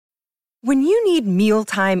When you need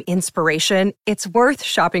mealtime inspiration, it's worth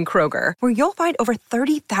shopping Kroger, where you'll find over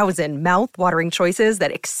 30,000 mouth-watering choices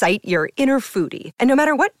that excite your inner foodie. And no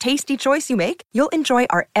matter what tasty choice you make, you'll enjoy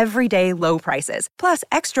our everyday low prices, plus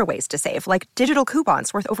extra ways to save, like digital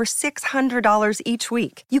coupons worth over $600 each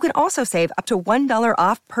week. You can also save up to $1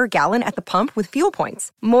 off per gallon at the pump with fuel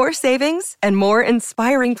points. More savings and more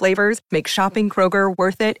inspiring flavors make shopping Kroger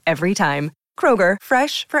worth it every time. Kroger,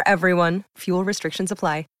 fresh for everyone. Fuel restrictions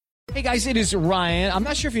apply. Hey guys, it is Ryan. I'm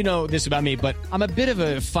not sure if you know this about me, but I'm a bit of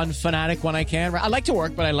a fun fanatic when I can. I like to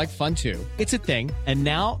work, but I like fun too. It's a thing. And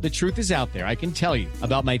now the truth is out there. I can tell you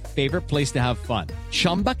about my favorite place to have fun.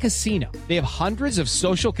 Chumba Casino. They have hundreds of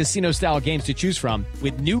social casino style games to choose from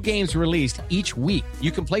with new games released each week.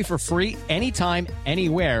 You can play for free anytime,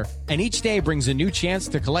 anywhere. And each day brings a new chance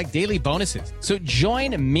to collect daily bonuses. So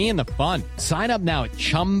join me in the fun. Sign up now at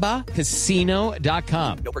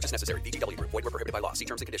ChumbaCasino.com. No purchase necessary. VGW Group. Void where prohibited by law. See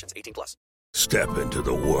terms and conditions. 18+. Step into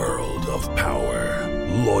the world of power,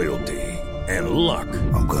 loyalty, and luck.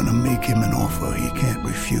 I'm gonna make him an offer he can't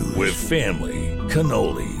refuse. With family,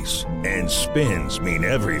 cannolis, and spins mean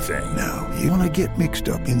everything. Now, you wanna get mixed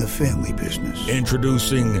up in the family business.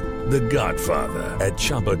 Introducing The Godfather at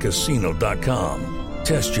ChumbaCasino.com.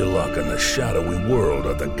 Test your luck in the shadowy world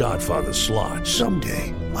of The Godfather slot.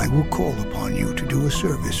 Someday, I will call upon you to do a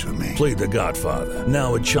service for me. Play The Godfather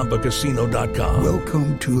now at ChumbaCasino.com.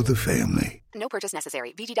 Welcome to the family. No purchase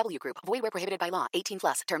necessary. VGW Group. Void where prohibited by law.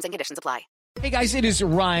 18+. Terms and conditions apply. Hey guys, it is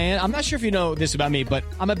Ryan. I'm not sure if you know this about me, but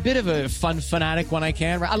I'm a bit of a fun fanatic when I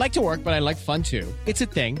can. I like to work, but I like fun too. It's a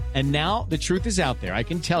thing. And now the truth is out there. I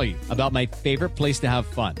can tell you about my favorite place to have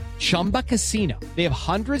fun. Chumba Casino. They have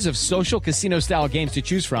hundreds of social casino style games to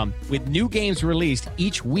choose from with new games released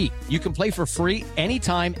each week. You can play for free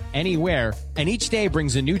anytime, anywhere. And each day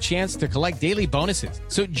brings a new chance to collect daily bonuses.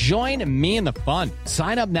 So join me in the fun.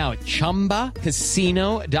 Sign up now at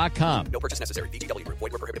ChumbaCasino.com. No purchase necessary. VGW Group.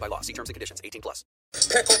 Void where prohibited by law. See terms and conditions. 18+.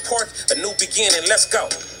 Petco Park, a new beginning. Let's go.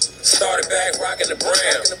 Started back rocking the brown.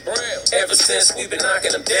 Ever since we've been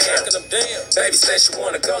knocking them down. Baby said she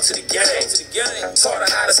wanna go to the game. Taught her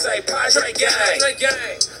how to say Padre gang.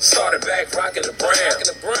 Started back rocking the brown.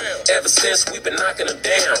 Ever since we've been knocking them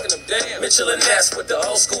down. Mitchell and Ness with the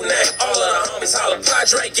old school name. All of the homies holler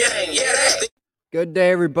Padre gang. Yeah, they. Good day,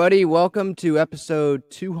 everybody. Welcome to episode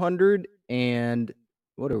 200 and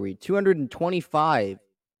what are we? 225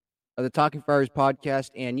 of the Talking Friars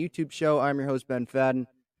podcast and YouTube show. I'm your host, Ben Fadden.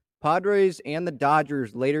 Padres and the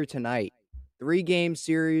Dodgers later tonight. 3-game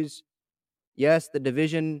series. Yes, the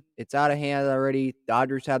division, it's out of hand already.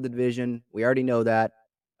 Dodgers have the division. We already know that.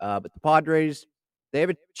 But the Padres, they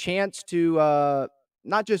have a chance to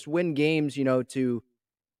not just win games, to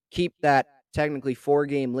keep that technically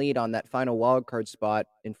 4-game lead on that final wildcard spot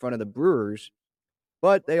in front of the Brewers.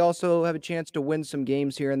 But they also have a chance to win some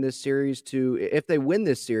games here in this series if they win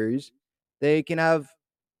this series, they can have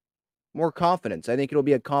more confidence. I think it'll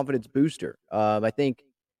be a confidence booster. I think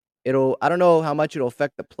I don't know how much it'll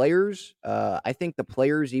affect the players. I think the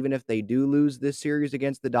players, even if they do lose this series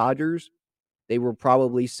against the Dodgers, they will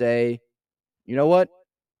probably say, you know what?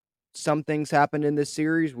 Some things happened in this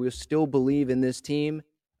series. We'll still believe in this team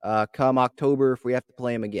come October if we have to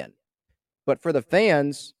play them again. But for the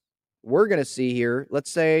fans, we're going to see here, let's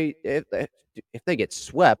say if they get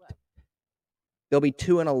swept, they'll be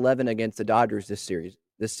 2-11 against the Dodgers this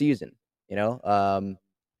season. Sorry,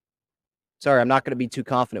 I'm not going to be too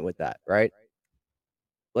confident with that, right?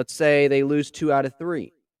 Let's say they lose 2 out of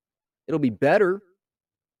 3. It'll be better,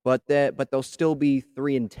 but they'll still be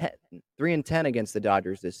 3-10 against the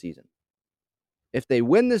Dodgers this season. If they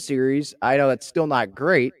win the series, I know it's still not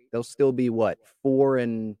great. They'll still be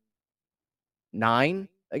 4-9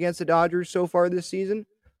 against the Dodgers so far this season,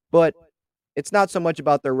 but it's not so much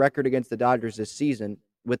about their record against the Dodgers this season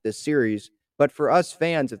with this series, but for us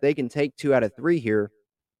fans, if they can take 2 out of 3 here,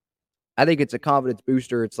 I think it's a confidence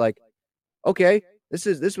booster. It's like, okay, this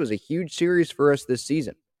was a huge series for us this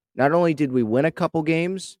season. Not only did we win a couple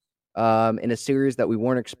games in a series that we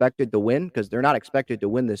weren't expected to win, because they're not expected to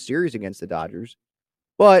win this series against the Dodgers,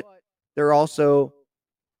 but they're also,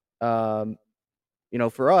 for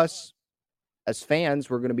us, as fans,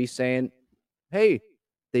 we're going to be saying, hey,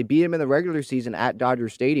 they beat him in the regular season at Dodger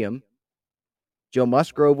Stadium. Joe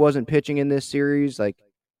Musgrove wasn't pitching in this series. I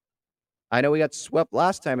know we got swept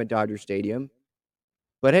last time at Dodger Stadium,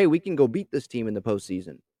 but hey, we can go beat this team in the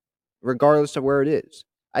postseason, regardless of where it is.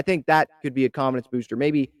 I think that could be a confidence booster.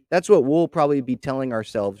 Maybe that's what we'll probably be telling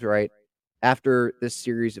ourselves, right, after this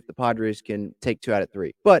series if the Padres can take 2 out of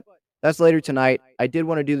 3. But that's later tonight. I did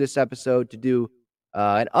want to do this episode to do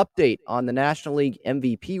an update on the National League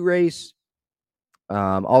MVP race.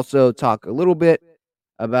 Also talk a little bit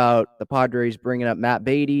about the Padres bringing up Matt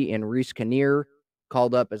Beatty and Reese Kinnear,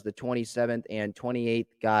 called up as the 27th and 28th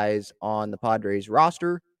guys on the Padres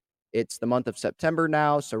roster. It's the month of September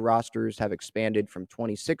now, so rosters have expanded from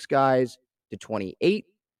 26 guys to 28.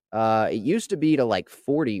 It used to be to like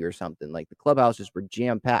 40 or something. Like the clubhouses were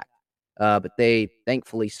jam-packed, but they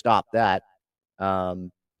thankfully stopped that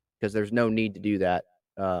because there's no need to do that.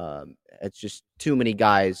 It's just too many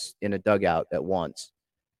guys in a dugout at once.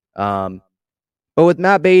 But with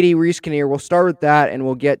Matt Beatty, Reese Kinnear, we'll start with that, and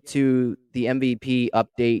we'll get to the MVP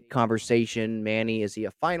update conversation. Manny, is he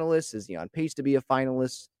a finalist? Is he on pace to be a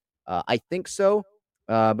finalist? I think so,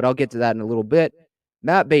 but I'll get to that in a little bit.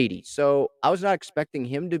 Matt Beatty. So I was not expecting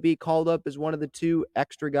him to be called up as one of the two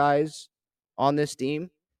extra guys on this team.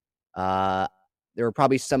 There were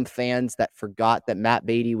probably some fans that forgot that Matt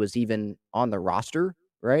Beatty was even on the roster,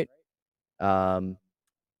 right?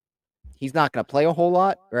 He's not going to play a whole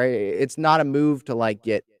lot, right? It's not a move to like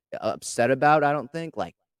get upset about, I don't think.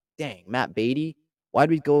 Like, dang, Matt Beatty?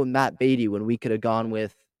 Why'd we go with Matt Beatty when we could have gone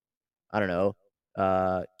with, I don't know,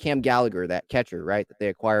 Cam Gallagher, that catcher, right, that they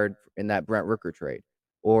acquired in that Brent Rooker trade?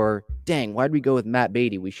 Or, dang, why'd we go with Matt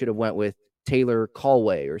Beatty? We should have went with Taylor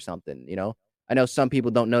Callway or something, you know? I know some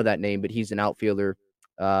people don't know that name, but he's an outfielder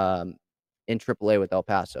in AAA with El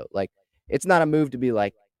Paso. Like, it's not a move to be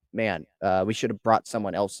like, man, we should have brought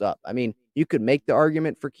someone else up. I mean, you could make the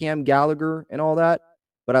argument for Cam Gallagher and all that,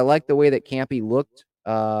 but I like the way that Campy looked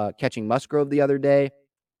catching Musgrove the other day,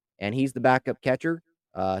 and he's the backup catcher.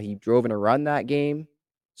 He drove in a run that game.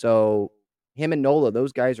 So him and Nola,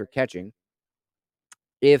 those guys are catching.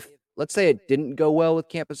 If, let's say it didn't go well with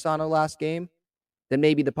Campusano last game, then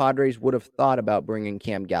maybe the Padres would have thought about bringing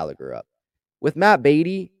Cam Gallagher up. With Matt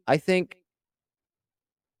Beatty, I think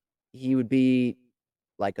he would be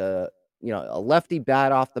like a lefty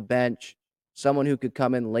bat off the bench, someone who could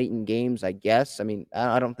come in late in games, I guess. I mean,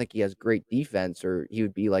 I don't think he has great defense, or he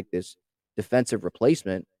would be like this defensive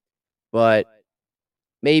replacement. But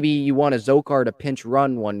maybe you want a Zokar to pinch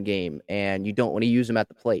run one game, and you don't want to use him at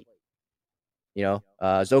the plate. You know,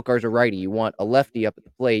 Zokar's a righty. You want a lefty up at the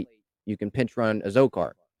plate, you can pinch run a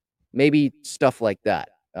Zokar. Maybe stuff like that.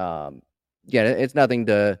 Yeah, it's nothing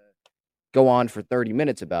to go on for 30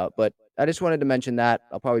 minutes about, but I just wanted to mention that.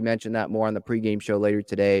 I'll probably mention that more on the pregame show later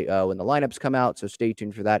today when the lineups come out, so stay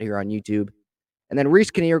tuned for that here on YouTube. And then Reese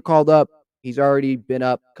Kinnear called up. He's already been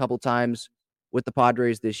up a couple times with the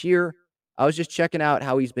Padres this year. I was just checking out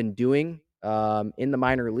how he's been doing in the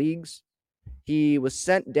minor leagues. He was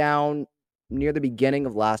sent down near the beginning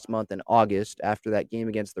of last month in August after that game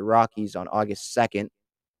against the Rockies on August 2nd,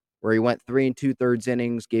 where he went 3 2/3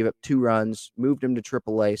 innings, gave up 2 runs, moved him to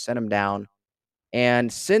AAA, sent him down.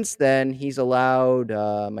 And since then, he's allowed,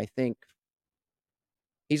 I think,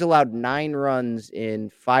 he's allowed 9 runs in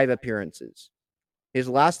 5 appearances. His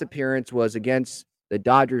last appearance was against the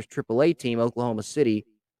Dodgers AAA team, Oklahoma City,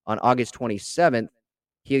 on August 27th.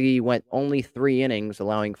 He went only 3 innings,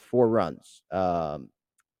 allowing 4 runs.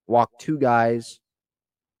 Walked 2 guys.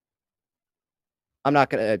 I'm not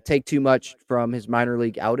going to take too much from his minor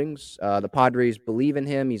league outings. The Padres believe in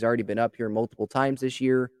him. He's already been up here multiple times this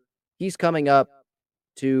year. He's coming up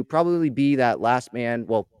to probably be that last man.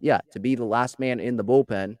 Well, yeah, to be the last man in the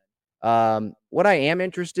bullpen. What I am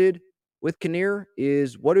interested with Kinnear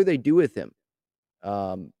is, what do they do with him?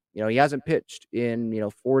 He hasn't pitched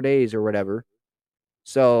in, 4 days or whatever.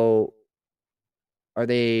 So are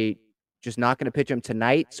they just not going to pitch him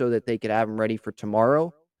tonight so that they could have him ready for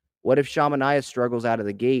tomorrow? What if Shamania struggles out of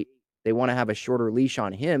the gate? They want to have a shorter leash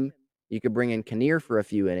on him. You could bring in Kinnear for a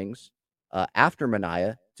few innings after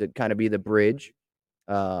Manaea to kind of be the bridge.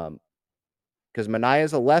 Because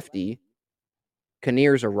Manaea's a lefty,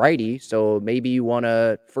 Kinnear's a righty, so maybe you want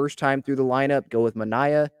to, first time through the lineup, go with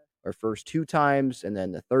Manaea, or first 2 times, and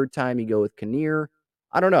then the third time you go with Kinnear.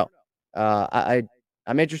 I don't know.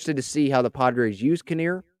 I'm interested to see how the Padres use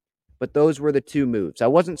Kinnear, but those were the 2 moves. I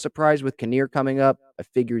wasn't surprised with Kinnear coming up. I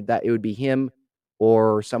figured that it would be him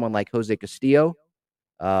or someone like Jose Castillo.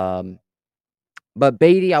 But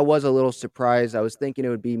Beatty, I was a little surprised. I was thinking it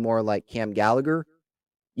would be more like Cam Gallagher.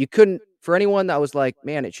 You couldn't, for anyone that was like,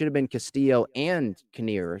 man, it should have been Castillo and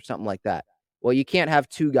Kinnear or something like that. Well, you can't have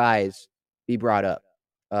 2 guys be brought up,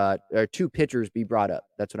 or 2 pitchers be brought up.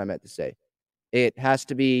 That's what I meant to say. It has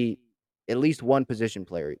to be at least 1 position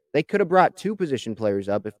player. They could have brought 2 position players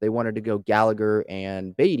up if they wanted to go Gallagher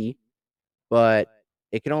and Beatty, but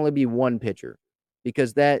it can only be 1 pitcher,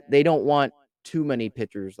 because that they don't want too many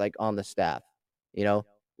pitchers like on the staff,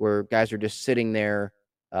 where guys are just sitting there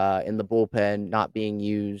in the bullpen, not being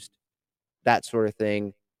used, that sort of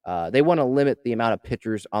thing. They want to limit the amount of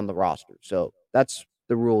pitchers on the roster. So that's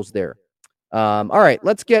the rules there. All right,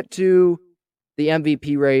 let's get to the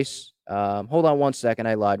MVP race. Hold on one second.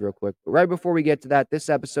 I lied real quick. But right before we get to that, this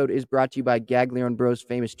episode is brought to you by Gaglione Bros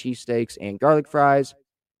Famous Cheesesteaks and Garlic Fries.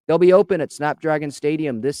 They'll be open at Snapdragon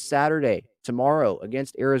Stadium this Saturday, tomorrow,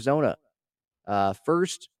 against Arizona.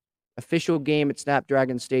 First official game at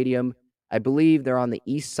Snapdragon Stadium. I believe they're on the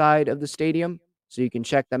east side of the stadium, so you can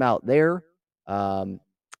check them out there.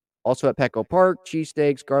 Also at Petco Park,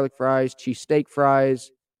 cheesesteaks, garlic fries, cheesesteak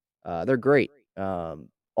fries. They're great.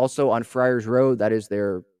 Also on Friars Road, that is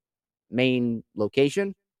their main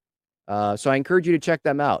location. So I encourage you to check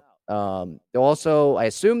them out. They'll also, I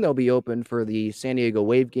assume they'll be open for the San Diego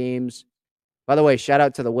Wave games. By the way, shout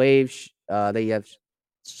out to the Wave. They have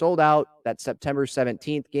sold out that September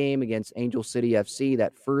 17th game against Angel City FC,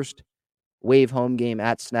 that first Wave home game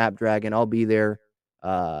at Snapdragon. I'll be there.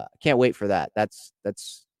 Can't wait for that. That's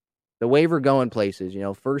the Wave are going places,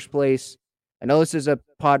 first place. I know this is a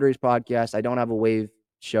Padres podcast. I don't have a Wave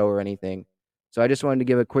show or anything. So I just wanted to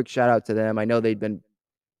give a quick shout out to them. I know they've been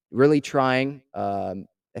really trying.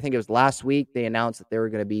 I think it was last week they announced that there were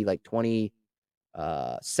going to be like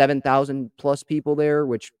 27,000 plus people there,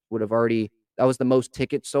 which would have that was the most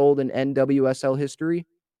tickets sold in NWSL history.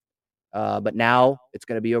 But now it's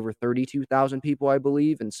going to be over 32,000 people, I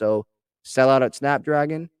believe. And so sell out at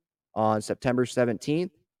Snapdragon on September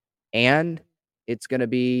 17th. And it's going to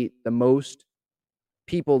be the most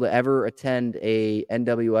people to ever attend a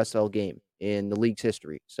NWSL game in the league's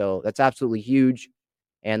history. So that's absolutely huge.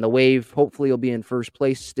 And the Wave hopefully will be in first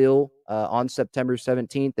place still on September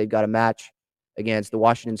 17th. They've got a match against the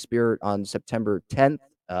Washington Spirit on September 10th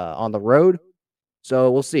on the road.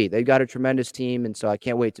 So we'll see. They've got a tremendous team, and so I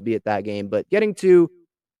can't wait to be at that game. But getting to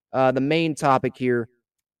the main topic here,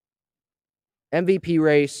 MVP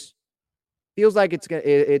race, feels like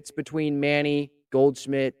it's between Manny,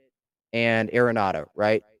 Goldschmidt, and Arenado,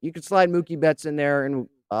 right? You could slide Mookie Betts in there, and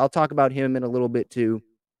I'll talk about him in a little bit too.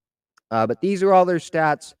 But these are all their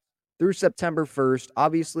stats through September 1st.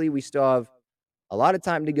 Obviously, we still have a lot of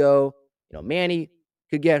time to go. Manny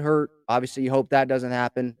could get hurt. Obviously, you hope that doesn't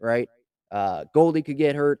happen, right? Goldie could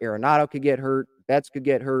get hurt. Arenado could get hurt. Betts could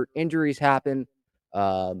get hurt. Injuries happen.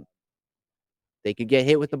 They could get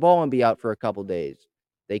hit with the ball and be out for a couple days.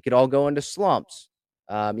 They could all go into slumps.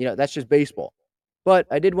 That's just baseball. But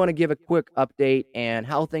I did want to give a quick update and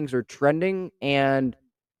how things are trending. And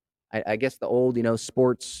I guess the old,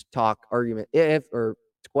 sports talk argument,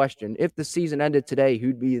 question, if the season ended today,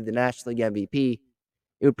 who'd be the National League MVP?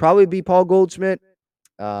 It would probably be Paul Goldschmidt.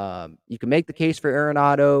 You can make the case for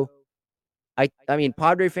Arenado. I mean,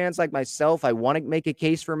 Padre fans like myself, I want to make a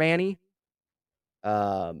case for Manny.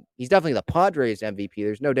 He's definitely the Padres MVP.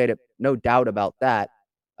 There's no doubt about that.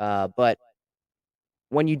 But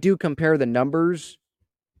when you do compare the numbers,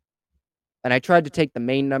 and I tried to take the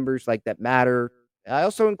main numbers like that matter, I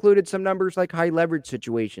also included some numbers like high leverage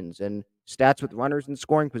situations and stats with runners in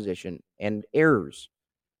scoring position and errors.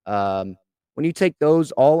 When you take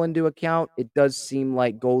those all into account, it does seem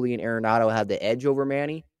like Goldie and Arenado have the edge over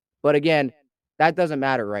Manny. But again, that doesn't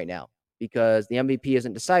matter right now because the MVP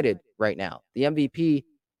isn't decided right now. The MVP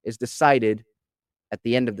is decided at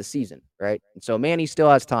the end of the season, right? And so Manny still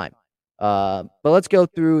has time. But let's go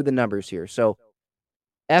through the numbers here. So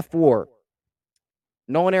F-WAR.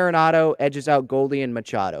 Nolan Arenado edges out Goldie and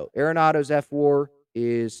Machado. Arenado's F-WAR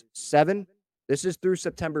is 7. This is through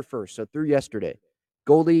September 1st, so through yesterday.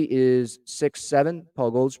 Goldie is 6.7,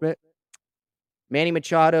 Paul Goldschmidt. Manny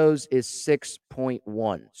Machado's is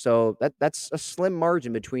 6.1. So that's a slim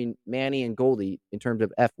margin between Manny and Goldie in terms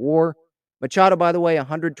of F-WAR. Machado, by the way,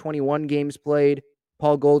 121 games played.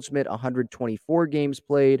 Paul Goldschmidt, 124 games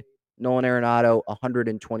played. Nolan Arenado,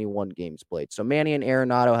 121 games played. So Manny and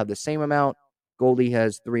Arenado have the same amount. Goldie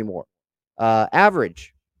has 3 more.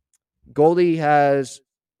 Average. Goldie has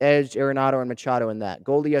edged Arenado and Machado in that.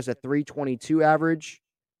 Goldie has a 322 average.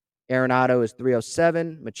 Arenado is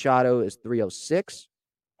 307. Machado is 306.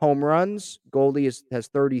 Home runs. Goldie has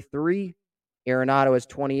 33. Arenado has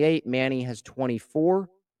 28. Manny has 24.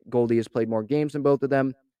 Goldie has played more games than both of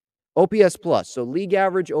them. OPS plus. So league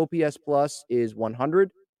average OPS plus is 100.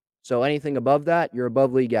 So anything above that, you're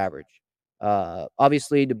above league average.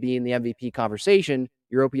 Obviously, to be in the MVP conversation,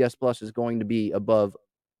 your OPS plus is going to be above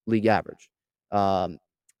league average.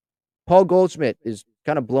 Paul Goldschmidt is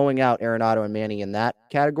kind of blowing out Arenado and Manny in that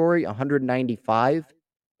category, 195.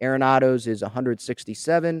 Arenado's is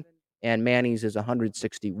 167, and Manny's is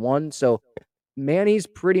 161. So Manny's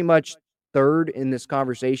pretty much third in this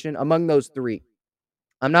conversation among those 3.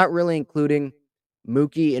 I'm not really including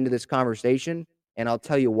Mookie into this conversation, and I'll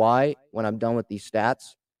tell you why when I'm done with these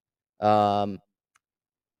stats. RBIs.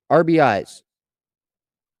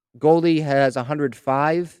 Goldie has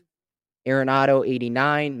 105, Arenado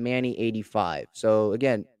 89, Manny 85. So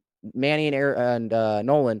again, Manny and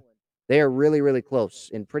Nolan, they are really, really close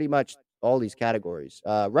in pretty much all these categories.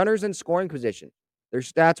 Runners in scoring position. Their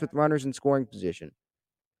stats with runners in scoring position.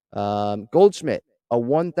 Goldschmidt, a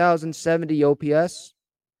 1,070 OPS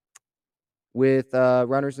with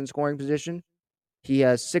runners in scoring position. He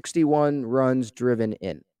has 61 runs driven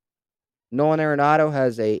in. Nolan Arenado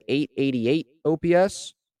has a 888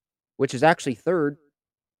 OPS, which is actually third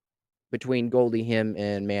between Goldie, him,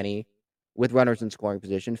 and Manny with runners in scoring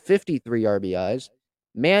position, 53 RBIs.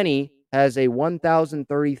 Manny has a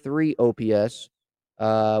 1,033 OPS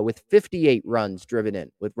with 58 runs driven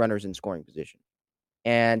in with runners in scoring position.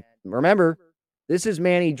 And remember, this is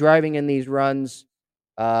Manny driving in these runs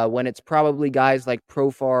when it's probably guys like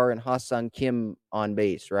Profar and Ha-Seong Kim on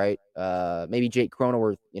base, right? Maybe Jake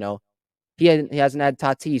Cronenworth, He hasn't had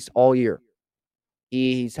Tatis all year.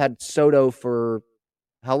 He's had Soto for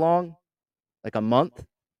how long? Like a month,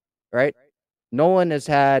 right? Nolan has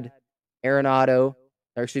had Arenado.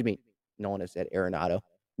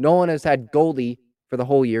 Nolan has had Goldie for the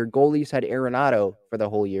whole year. Goldie's had Arenado for the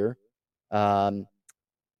whole year.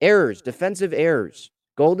 Errors, defensive errors.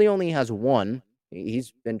 Goldie only has one.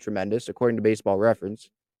 He's been tremendous, according to Baseball Reference.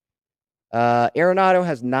 Arenado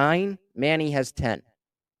has 9. Manny has 10.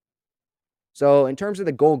 So in terms of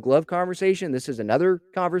the Gold Glove conversation, this is another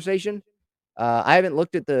conversation. I haven't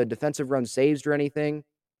looked at the defensive run saved or anything.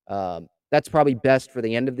 That's probably best for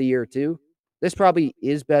the end of the year, too. This probably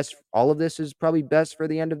is best. All of this is probably best for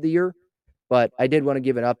the end of the year. But I did want to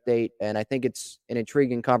give an update, and I think it's an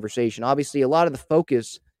intriguing conversation. Obviously, a lot of the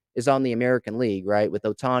focus is on the American League, right? With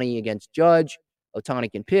Ohtani against Judge.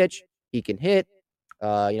 Ohtani can pitch. He can hit.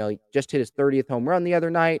 He just hit his 30th home run the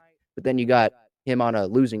other night. But then you got him on a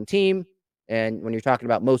losing team. And when you're talking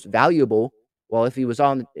about most valuable, well, if he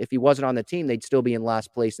wasn't on the team, they'd still be in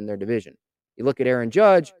last place in their division. You look at Aaron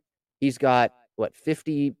Judge, he's got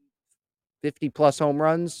 50 plus home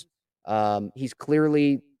runs. He's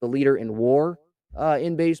clearly the leader in WAR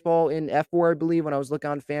in baseball in F4, I believe, when I was looking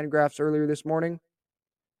on Fangraphs earlier this morning.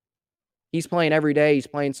 He's playing every day. He's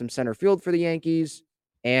playing some center field for the Yankees,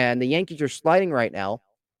 and the Yankees are sliding right now,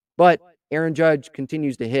 but Aaron Judge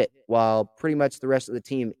continues to hit while pretty much the rest of the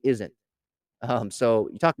team isn't. So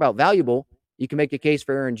you talk about valuable, you can make a case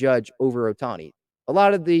for Aaron Judge over Ohtani. A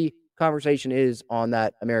lot of the conversation is on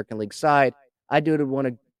that American League side. I do want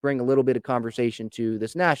to bring a little bit of conversation to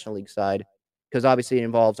this National League side because obviously it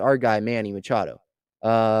involves our guy, Manny Machado.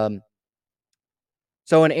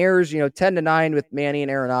 So in errors, 10-9 with Manny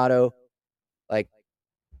and Arenado,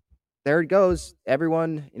 there it goes.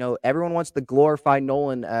 Everyone wants to glorify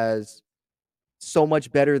Nolan as so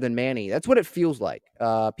much better than Manny. That's what it feels like.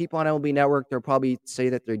 People on MLB Network, they'll probably say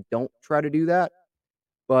that they don't try to do that,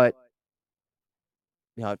 but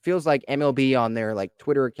it feels like MLB on their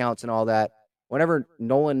Twitter accounts and all that. Whenever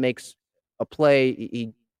Nolan makes a play,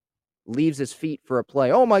 he leaves his feet for a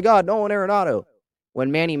play. Oh my God, Nolan Arenado.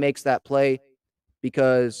 When Manny makes that play,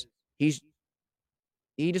 because he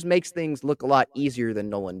just makes things look a lot easier than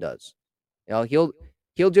Nolan does. He'll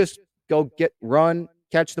just go run,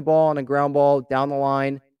 catch the ball on a ground ball down the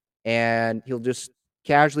line, and he'll just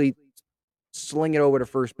casually sling it over to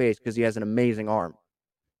first base because he has an amazing arm.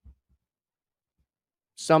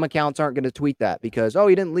 Some accounts aren't going to tweet that because,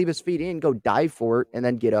 he didn't leave his feet in, go dive for it, and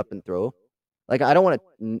then get up and throw. I don't want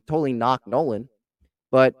to totally knock Nolan,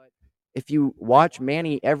 but if you watch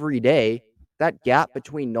Manny every day, that gap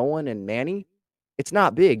between Nolan and Manny, it's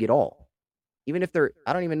not big at all. Even if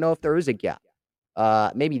I don't even know if there is a gap.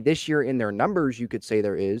 Maybe this year in their numbers, you could say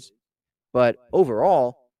there is, but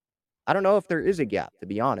overall, I don't know if there is a gap, to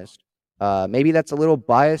be honest. Maybe that's a little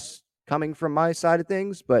bias coming from my side of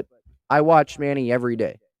things, but I watch Manny every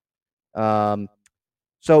day.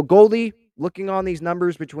 So Goldie, looking on these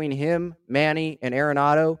numbers between him, Manny, and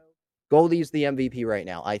Arenado, Goldie's the MVP right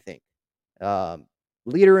now, I think.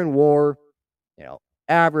 Leader in WAR,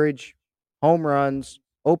 average, home runs,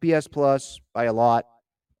 OPS plus by a lot,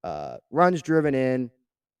 runs driven in,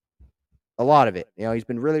 a lot of it. He's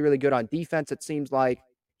been really, really good on defense, it seems like.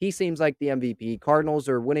 He seems like the MVP. Cardinals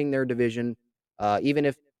are winning their division,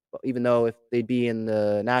 even though if they'd be in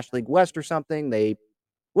the National League West or something, they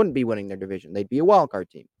wouldn't be winning their division. They'd be a wild card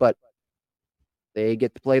team, but they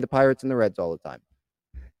get to play the Pirates and the Reds all the time.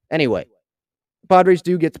 Anyway, Padres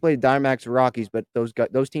do get to play the Diamondbacks or Rockies, but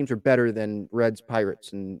those teams are better than Reds,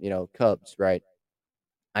 Pirates, and Cubs, right?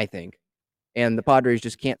 I think. And the Padres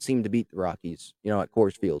just can't seem to beat the Rockies, at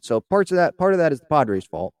Coors Field. So part of that is the Padres'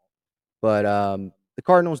 fault. But the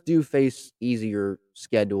Cardinals do face easier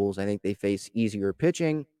schedules. I think they face easier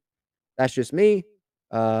pitching. That's just me.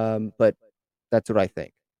 But that's what I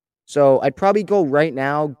think. So I'd probably go right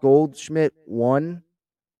now, Goldschmidt 1.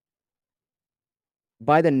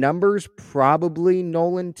 By the numbers, probably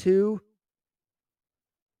Nolan 2.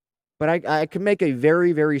 But I could make a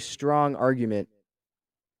very, very strong argument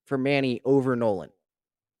for Manny over Nolan.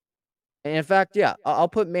 And in fact, yeah, I'll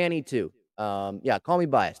put Manny 2. Yeah, call me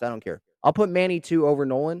biased. I don't care. I'll put Manny 2 over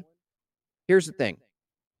Nolan. Here's the thing.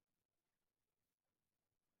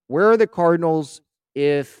 Where are the Cardinals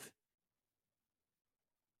if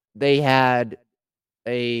they had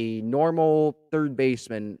a normal third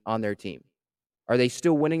baseman on their team? Are they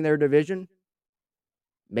still winning their division?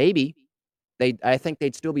 Maybe. I think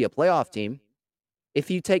they'd still be a playoff team.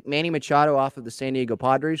 If you take Manny Machado off of the San Diego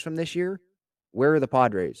Padres from this year, where are the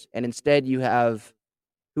Padres? And instead you have,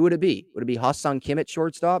 who would it be? Would it be Ha-Seong Kim at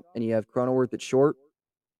shortstop? And you have Cronenworth at short?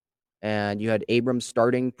 And you had Abrams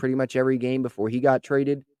starting pretty much every game before he got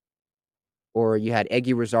traded? Or you had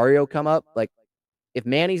Eggy Rosario come up? Like, if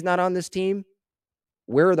Manny's not on this team,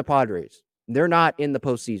 where are the Padres? They're not in the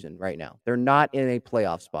postseason right now. They're not in a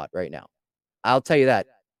playoff spot right now. I'll tell you that.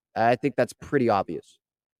 I think that's pretty obvious.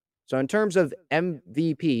 So in terms of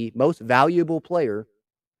MVP, most valuable player,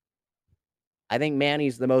 I think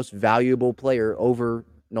Manny's the most valuable player over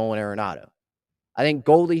Nolan Arenado. I think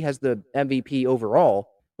Goldie has the MVP overall,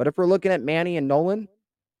 but if we're looking at Manny and Nolan,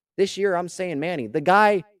 this year I'm saying Manny. The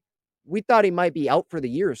guy, we thought he might be out for the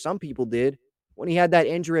year. Some people did when he had that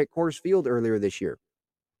injury at Coors Field earlier this year.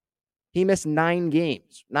 He missed 9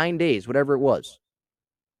 games, 9 days, whatever it was.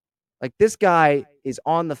 Like, this guy is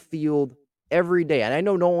on the field every day, and I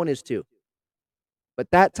know Nolan is too. But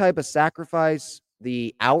that type of sacrifice,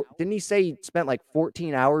 didn't he say he spent like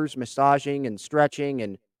 14 hours massaging and stretching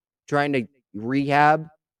and trying to rehab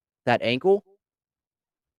that ankle?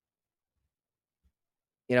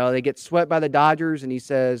 You know, they get swept by the Dodgers, and he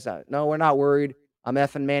says, no, we're not worried. I'm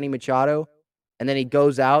effing Manny Machado. And then he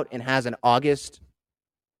goes out and has an August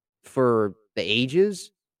for the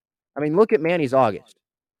ages. I mean, look at Manny's August.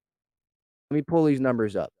 Let me pull these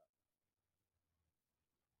numbers up.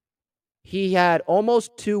 He had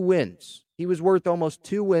almost 2 wins. He was worth almost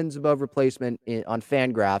 2 wins above replacement on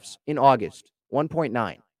Fangraphs in August,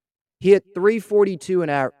 1.9. He hit 342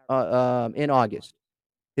 in August.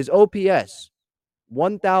 His OPS,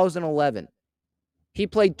 1,011. He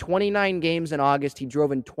played 29 games in August. He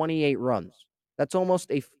drove in 28 runs. That's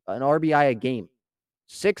almost an RBI a game.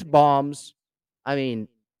 6 bombs. I mean,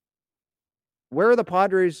 where are the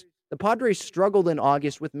Padres? The Padres struggled in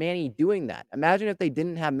August with Manny doing that. Imagine if they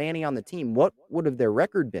didn't have Manny on the team. What would have their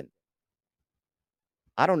record been?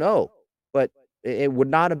 I don't know. But it would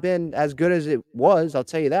not have been as good as it was, I'll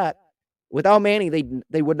tell you that. Without Manny,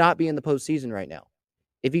 they would not be in the postseason right now.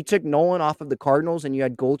 If you took Nolan off of the Cardinals and you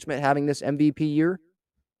had Goldschmidt having this MVP year,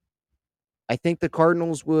 I think the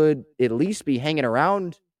Cardinals would at least be hanging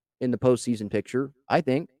around in the postseason picture, I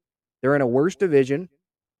think. They're in a worse division.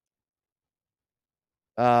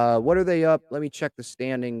 What are they up? Let me check the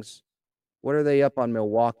standings. What are they up on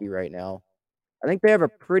Milwaukee right now? I think they have a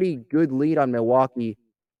pretty good lead on Milwaukee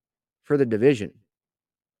for the division.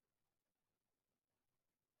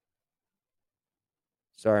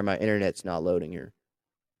 Sorry, my internet's not loading here.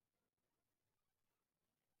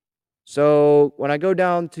 So when I go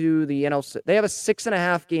down to the NL, they have a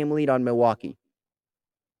 6.5 game lead on Milwaukee.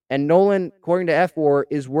 And Nolan, according to F4,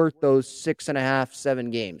 is worth those 6.5,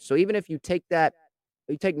 7 games. So even if you take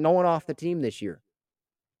Nolan off the team this year,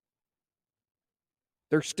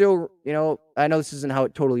 they're still, I know this isn't how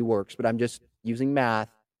it totally works, but I'm just using math.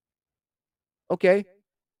 Okay.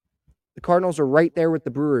 The Cardinals are right there with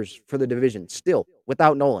the Brewers for the division, still,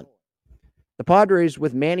 without Nolan. The Padres,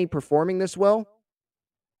 with Manny performing this well,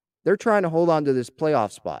 they're trying to hold on to this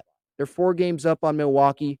playoff spot. They're 4 games up on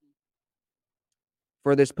Milwaukee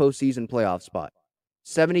for this postseason playoff spot.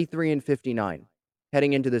 73-59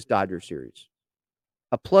 heading into this Dodgers series.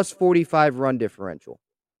 A plus 45 run differential.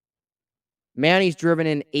 Manny's driven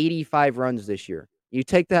in 85 runs this year. You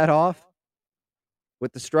take that off,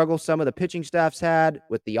 with the struggle some of the pitching staffs had,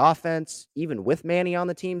 with the offense, even with Manny on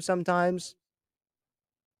the team sometimes,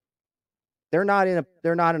 they're not in a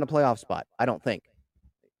playoff spot, I don't think.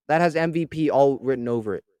 That has MVP all written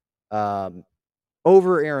over it.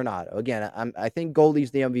 Over Arenado. Again, I think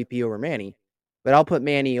Goldie's the MVP over Manny, but I'll put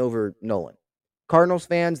Manny over Nolan. Cardinals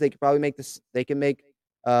fans, they could probably make this. They can make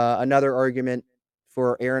another argument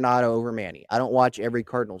for Arenado over Manny. I don't watch every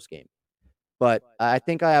Cardinals game, but I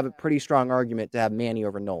think I have a pretty strong argument to have Manny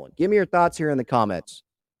over Nolan. Give me your thoughts here in the comments.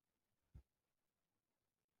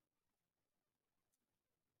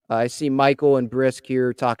 I see Michael and Brisk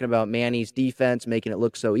here talking about Manny's defense, making it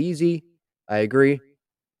look so easy. I agree.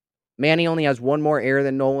 Manny only has one more error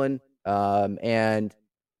than Nolan, and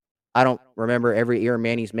I don't remember every error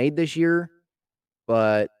Manny's made this year,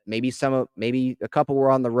 but maybe a couple were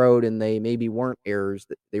on the road and they maybe weren't errors,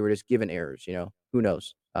 that they were just given errors, who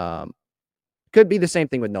knows? Could be the same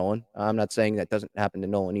thing with Nolan. I'm not saying that doesn't happen to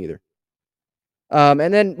Nolan either. And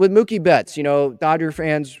then with Mookie Betts, Dodger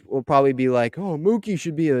fans will probably be like, oh, Mookie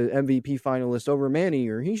should be an MVP finalist over Manny,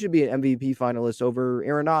 or he should be an MVP finalist over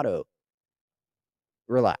Arenado.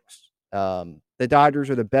 Relax. The Dodgers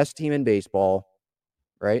are the best team in baseball,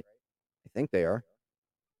 right? I think they are.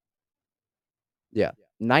 Yeah,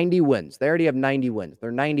 90 wins. They already have 90 wins.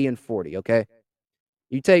 They're 90-40, okay?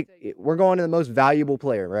 We're going to the most valuable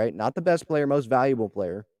player, right? Not the best player, most valuable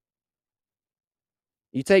player.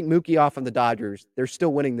 You take Mookie off of the Dodgers, they're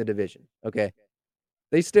still winning the division, okay?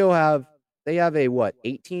 They have a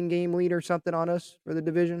 18-game lead or something on us for the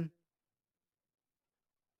division?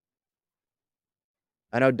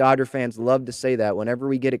 I know Dodger fans love to say that. Whenever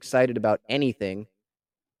we get excited about anything,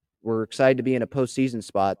 we're excited to be in a postseason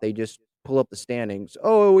spot, they just pull up the standings.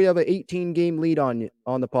 Oh, we have an 18-game lead on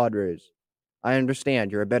the Padres. I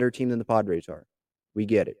understand. You're a better team than the Padres are. We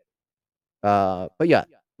get it. But yeah,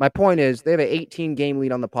 my point is they have an 18-game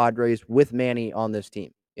lead on the Padres with Manny on this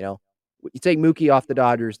team. You take Mookie off the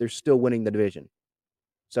Dodgers, they're still winning the division.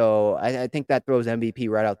 So I think that throws MVP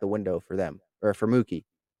right out the window for them, or for Mookie.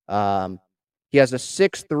 He has a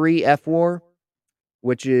 6.3 F-WAR,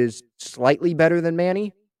 which is slightly better than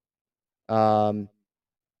Manny.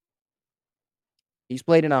 He's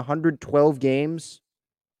played in 112 games.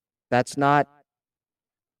 That's not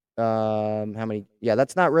how many? Yeah,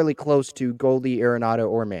 that's not really close to Goldie, Arenado,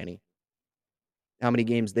 or Manny. How many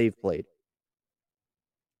games they've played.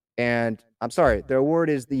 And I'm sorry, the award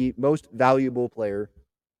is the most valuable player.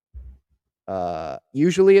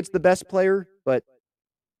 Usually it's the best player, but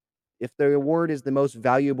if the award is the most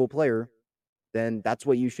valuable player, then that's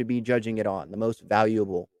what you should be judging it on, the most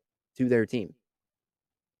valuable to their team.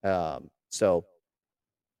 So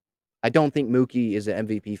I don't think Mookie is an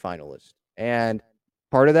MVP finalist. And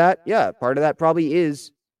part of that probably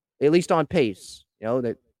is, at least on pace,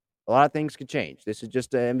 that a lot of things could change. This is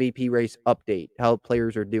just an MVP race update, how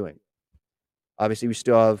players are doing. Obviously, we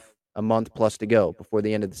still have a month plus to go before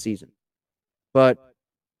the end of the season. But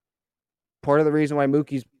part of the reason why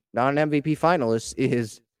Mookie's not an MVP finalist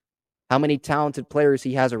is how many talented players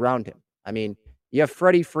he has around him. I mean, you have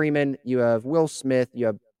Freddie Freeman, you have Will Smith, you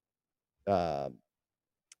have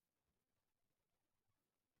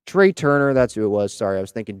Trey Turner, that's who it was. Sorry, I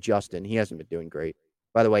was thinking Justin. He hasn't been doing great.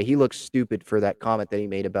 By the way, he looks stupid for that comment that he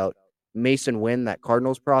made about Mason Wynn, that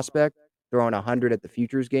Cardinals prospect, throwing 100 at the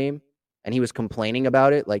Futures game. And he was complaining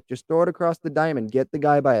about it. Like, just throw it across the diamond. Get the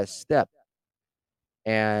guy by a step.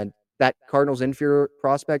 And that Cardinals inferior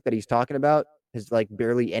prospect that he's talking about has,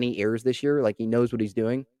 barely any errors this year. He knows what he's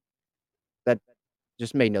doing. That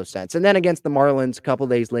just made no sense. And then against the Marlins, a couple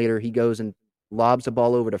days later, he goes and lobs a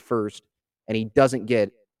ball over to first, and he doesn't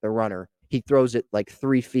get the runner. He throws it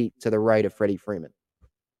 3 feet to the right of Freddie Freeman.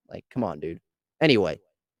 Come on, dude. Anyway,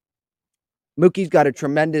 Mookie's got a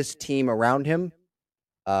tremendous team around him.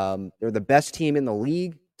 They're the best team in the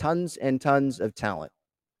league. Tons and tons of talent.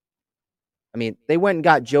 I mean, they went and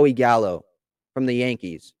got Joey Gallo from the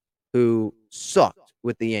Yankees, who sucked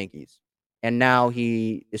with the Yankees. And now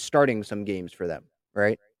he is starting some games for them,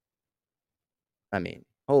 right? I mean,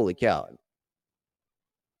 holy cow.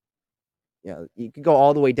 You could go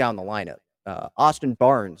all the way down the lineup. Austin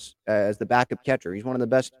Barnes as the backup catcher. He's one of the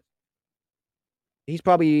best. He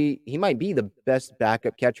might be the best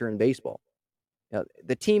backup catcher in baseball.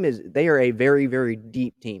 The team they are a very, very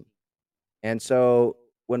deep team. And so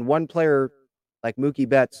when one player like Mookie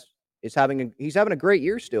Betts he's having a great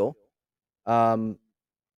year still.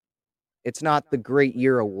 It's not the great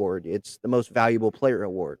year award. It's the most valuable player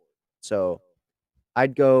award. So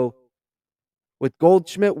I'd go with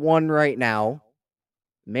Goldschmidt 1 right now,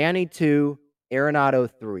 Manny 2, Arenado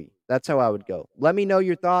 3. That's how I would go. Let me know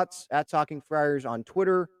your thoughts at Talking Friars on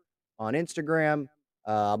Twitter, on Instagram.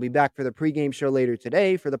 I'll be back for the pregame show later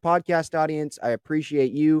today. For the podcast audience, I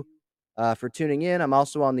appreciate you for tuning in. I'm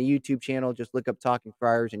also on the YouTube channel. Just look up Talking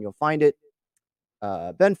Friars and you'll find it.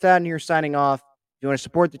 Ben Fadden here signing off. If you want to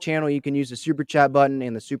support the channel, you can use the Super Chat button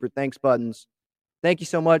and the Super Thanks buttons. Thank you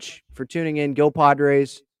so much for tuning in. Go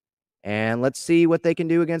Padres. And let's see what they can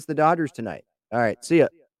do against the Dodgers tonight. All right, see ya.